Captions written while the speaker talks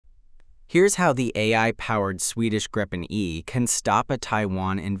Here's how the AI-powered Swedish Gripen E can stop a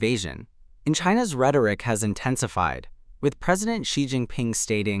Taiwan invasion. China's rhetoric has intensified, with President Xi Jinping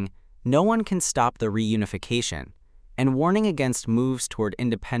stating, "No one can stop the reunification," and warning against moves toward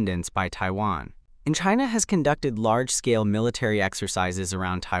independence by Taiwan. China has conducted large-scale military exercises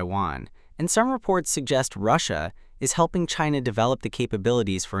around Taiwan, and some reports suggest Russia is helping China develop the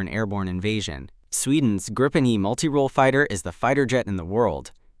capabilities for an airborne invasion. Sweden's Gripen E multirole fighter is the fighter jet in the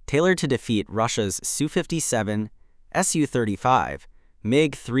world, tailored to defeat Russia's Su-57, Su-35,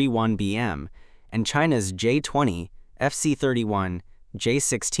 MiG-31BM, and China's J-20, FC-31,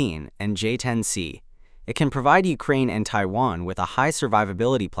 J-16, and J-10C. It can provide Ukraine and Taiwan with a high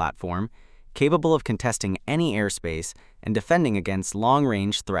survivability platform capable of contesting any airspace and defending against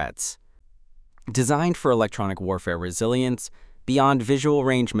long-range threats. Designed for electronic warfare resilience, beyond visual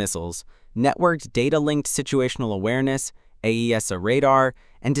range missiles, networked data-linked situational awareness, AESA radar,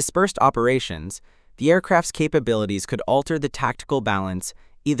 and dispersed operations, the aircraft's capabilities could alter the tactical balance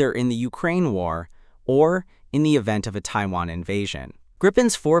either in the Ukraine war or in the event of a Taiwan invasion.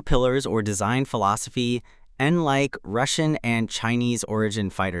 Gripen's four pillars or design philosophy, unlike Russian and Chinese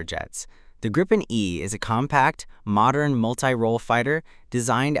origin fighter jets, the Gripen E is a compact, modern multi-role fighter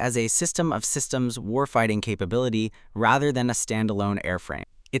designed as a system of systems warfighting capability rather than a standalone airframe.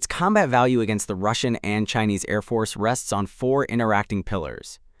 Its combat value against the Russian and Chinese Air Force rests on four interacting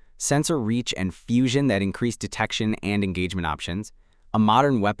pillars: sensor reach and fusion that increase detection and engagement options, a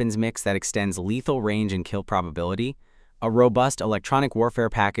modern weapons mix that extends lethal range and kill probability, a robust electronic warfare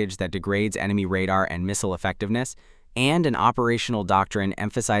package that degrades enemy radar and missile effectiveness, and an operational doctrine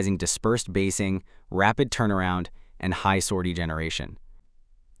emphasizing dispersed basing, rapid turnaround, and high sortie generation.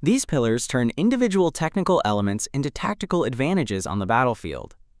 These pillars turn individual technical elements into tactical advantages on the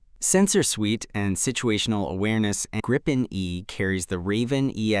battlefield. Sensor suite and situational awareness. Gripen E carries the Raven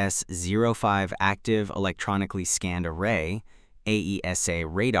ES-05 active electronically scanned array, AESA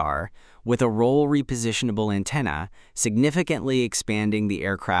radar, with a roll repositionable antenna, significantly expanding the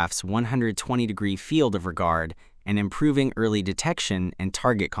aircraft's 120-degree field of regard and improving early detection and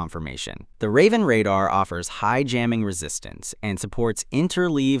target confirmation. The Raven radar offers high jamming resistance and supports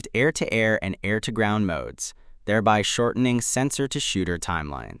interleaved air-to-air and air-to-ground modes, thereby shortening sensor-to-shooter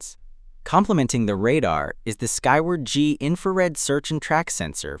timelines. Complementing the radar is the Skyward G infrared search and track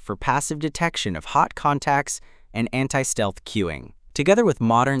sensor for passive detection of hot contacts and anti-stealth cueing. Together with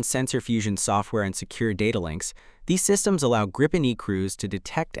modern sensor fusion software and secure data links, these systems allow Gripen E crews to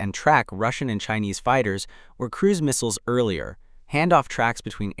detect and track Russian and Chinese fighters or cruise missiles earlier, hand off tracks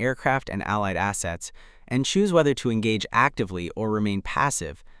between aircraft and allied assets, and choose whether to engage actively or remain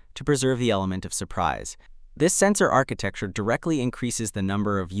passive to preserve the element of surprise. This sensor architecture directly increases the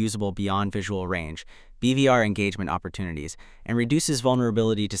number of usable beyond visual range (BVR) engagement opportunities and reduces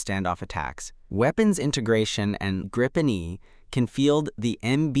vulnerability to standoff attacks. Weapons integration and Gripen E can field the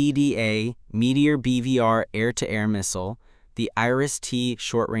MBDA Meteor BVR air-to-air missile, the Iris-T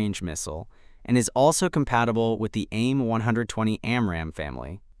short-range missile, and is also compatible with the AIM-120 AMRAAM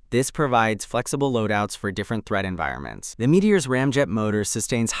family. This provides flexible loadouts for different threat environments. The Meteor's ramjet motor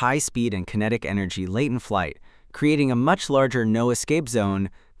sustains high speed and kinetic energy late in flight, creating a much larger no-escape zone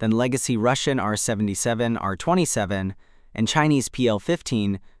than legacy Russian R-77, R-27, and Chinese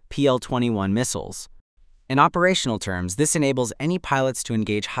PL-15, PL-21 missiles. In operational terms, this enables any pilots to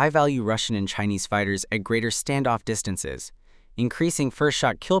engage high-value Russian and Chinese fighters at greater standoff distances, increasing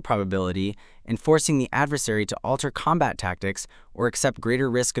first-shot kill probability and forcing the adversary to alter combat tactics or accept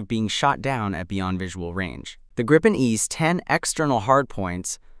greater risk of being shot down at beyond visual range. The Gripen E's 10 external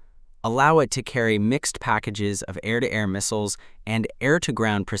hardpoints allow it to carry mixed packages of air-to-air missiles and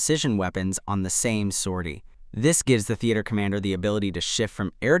air-to-ground precision weapons on the same sortie. This gives the theater commander the ability to shift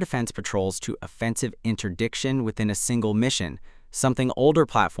from air defense patrols to offensive interdiction within a single mission, something older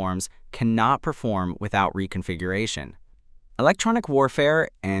platforms cannot perform without reconfiguration. Electronic warfare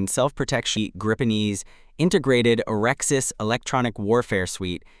and self-protection. Gripen E's integrated Orexis electronic warfare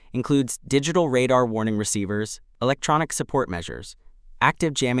suite includes digital radar warning receivers, electronic support measures,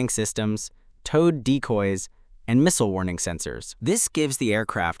 active jamming systems, towed decoys, and missile warning sensors. This gives the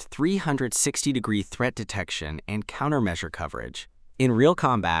aircraft 360-degree threat detection and countermeasure coverage. In real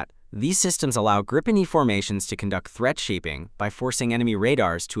combat, these systems allow Gripen E formations to conduct threat shaping by forcing enemy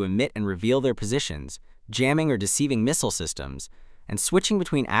radars to emit and reveal their positions, jamming or deceiving missile systems, and switching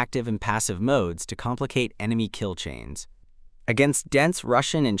between active and passive modes to complicate enemy kill chains. Against dense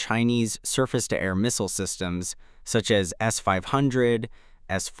Russian and Chinese surface-to-air missile systems such as S-500,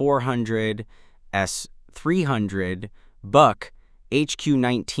 S-400, S-300, Buk,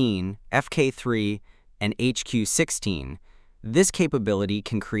 HQ-19, FK-3, and HQ-16, This capability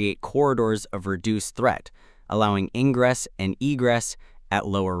can create corridors of reduced threat, allowing ingress and egress at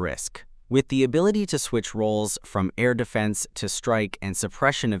lower risk. With the ability to switch roles from air defense to strike and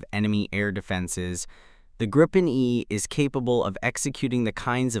suppression of enemy air defenses, the Gripen E is capable of executing the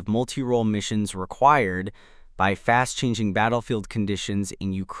kinds of multi-role missions required by fast-changing battlefield conditions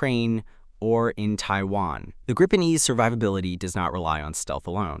in Ukraine or in Taiwan. The Gripen E's survivability does not rely on stealth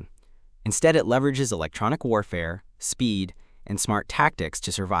alone. Instead, it leverages electronic warfare, speed, and smart tactics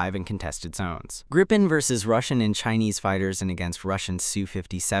to survive in contested zones. Gripen versus Russian and Chinese fighters and against Russian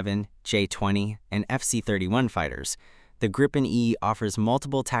Su-57, J-20, and FC-31 fighters, the Gripen E offers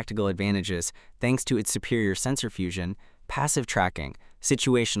multiple tactical advantages thanks to its superior sensor fusion, passive tracking,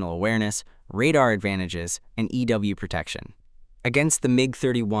 situational awareness, radar advantages, and EW protection. Against the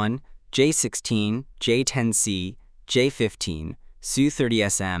MiG-31, J-16, J-10C, J-15,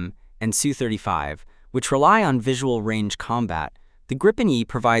 Su-30SM, and Su-35, which rely on visual range combat, the Gripen E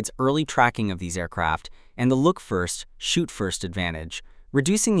provides early tracking of these aircraft and the look-first, shoot-first advantage,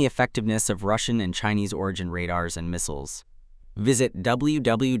 reducing the effectiveness of Russian and Chinese origin radars and missiles. Visit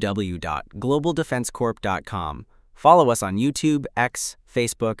www.globaldefensecorp.com. Follow us on YouTube, X,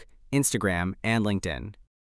 Facebook, Instagram, and LinkedIn.